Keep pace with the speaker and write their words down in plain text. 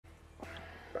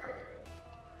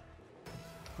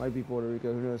Might be Puerto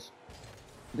Rico. Who knows?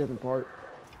 Different part.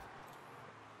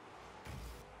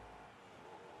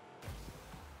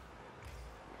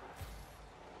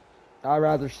 I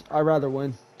rather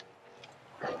win.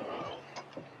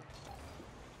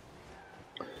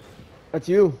 That's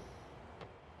you.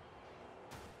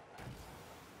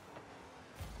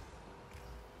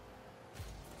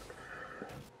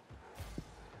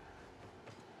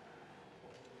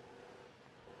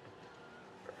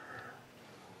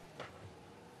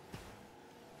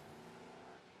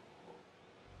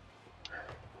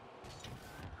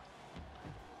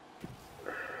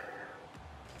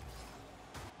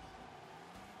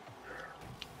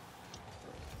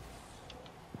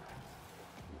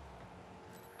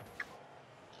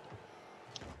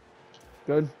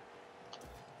 Good.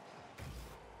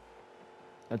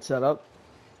 That's set up.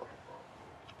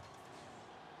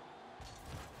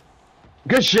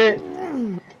 Good shit.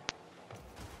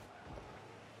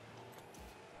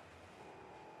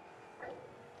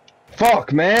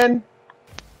 Fuck, man.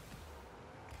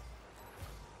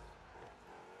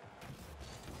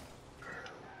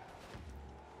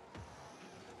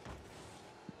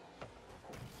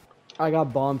 I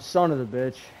got bombed. Son of a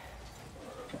bitch.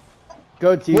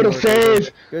 Good team. What a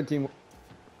save. Good team.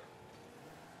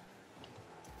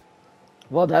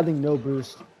 Well, that thing no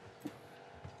boost.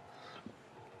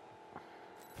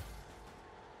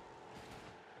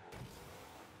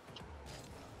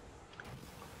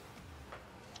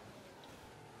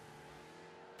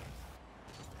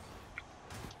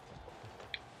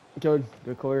 Good.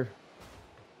 Good clear.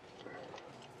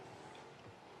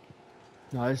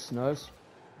 Nice, nice.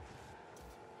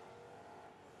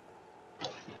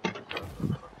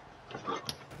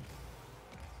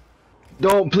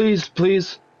 Don't,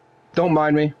 please. Don't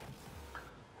mind me.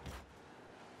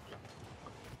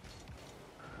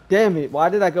 Damn it, why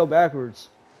did I go backwards?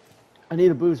 I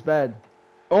need a boost bad.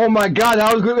 Oh my god,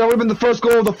 that would have been the first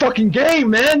goal of the fucking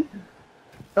game, man!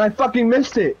 And I fucking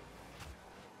missed it.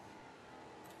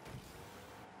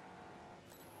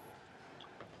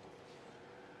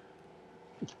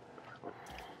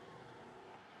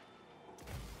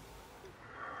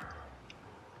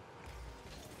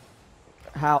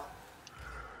 How?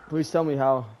 Please tell me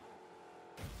how.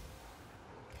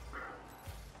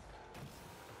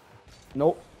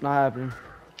 Nope, not happening.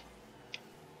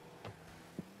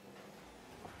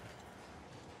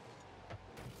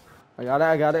 I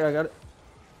got it.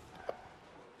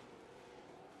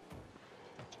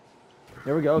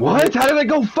 There we go. What? How did I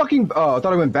go fucking... Oh, I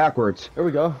thought I went backwards. There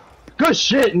we go. Good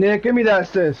shit, Nick. Give me that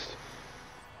assist.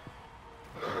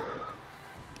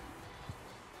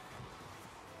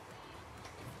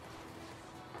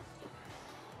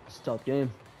 It's a tough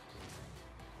game.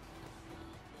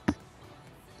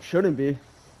 Shouldn't be,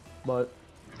 but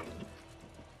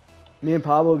me and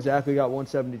Pablo exactly got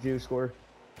 172 score.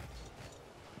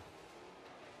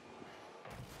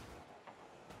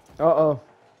 Uh-oh.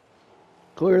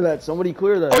 Clear that. Somebody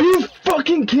clear that. Are you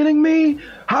fucking kidding me?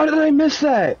 How did I miss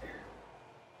that?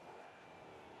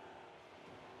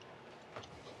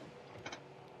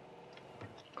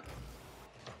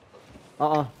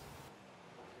 Uh-uh.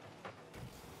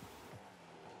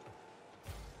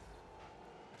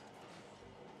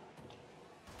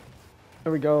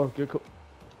 There we go. Good.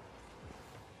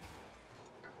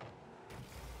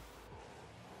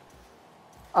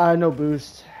 No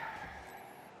boost.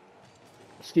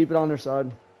 Just keep it on their side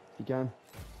if you can.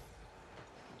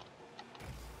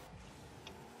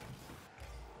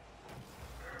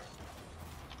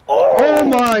 Oh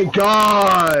my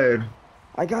god!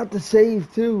 I got the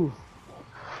save too.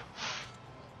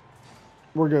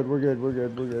 We're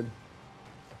good.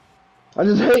 I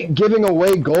just hate giving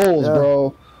away goals,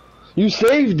 bro. You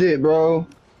saved it, bro.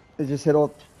 It just hit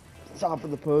off the top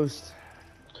of the post.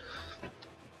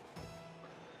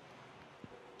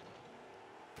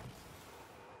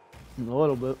 A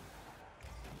little bit.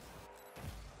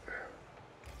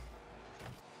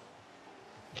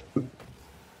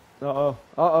 Uh-oh.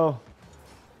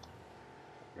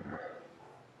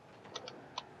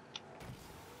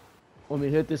 Let me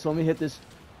hit this.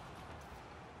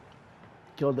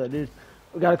 Killed that dude.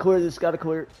 We gotta clear this,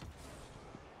 Come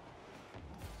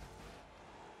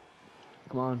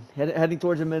on, heading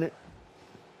towards a minute.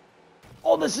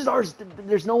 Oh, this is ours.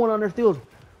 There's no one on their field.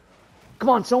 Come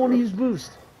on, someone use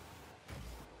boost.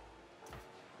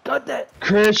 Got that.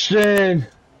 Christian.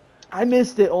 I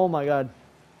missed it. Oh my god.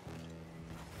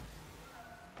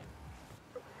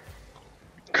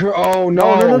 Oh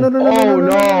no.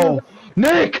 No.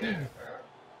 Nick.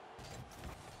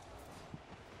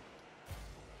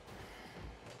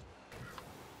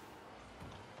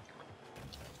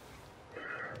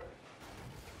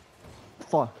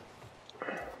 fuck.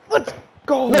 Let's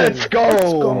go. Let's go. Let's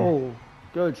go.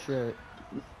 Good shit.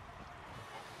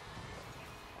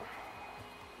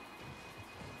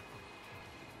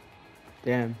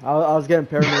 Damn, I was getting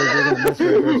paranoid. You're gonna miss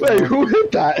it. Wait, who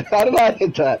hit that? How did I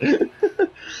hit that?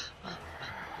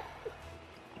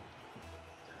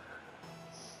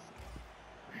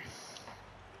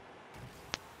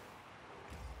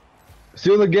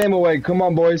 Steal the game away. Come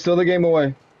on, boys. Steal the game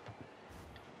away.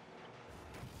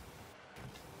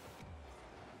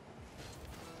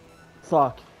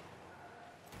 Fuck.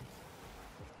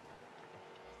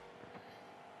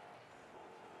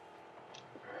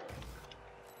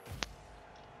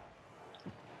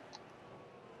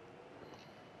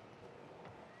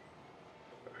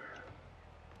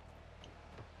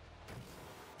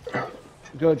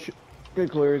 Good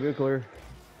clear, good clear.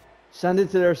 Send it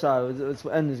to their side. Let's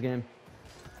end this game.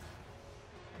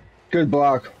 Good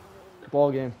block.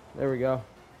 Ball game. There we go.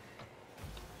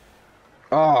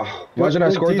 Oh, imagine I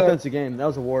scored that. Defensive game. That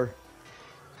was a war.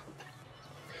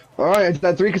 All right, is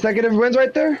that 3 consecutive wins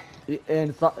right there?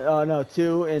 And no,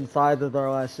 2 and 5 of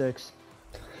our last 6.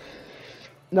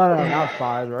 No, not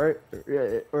 5, right?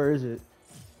 Or is it?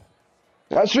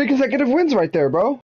 That's 3 consecutive wins right there, bro.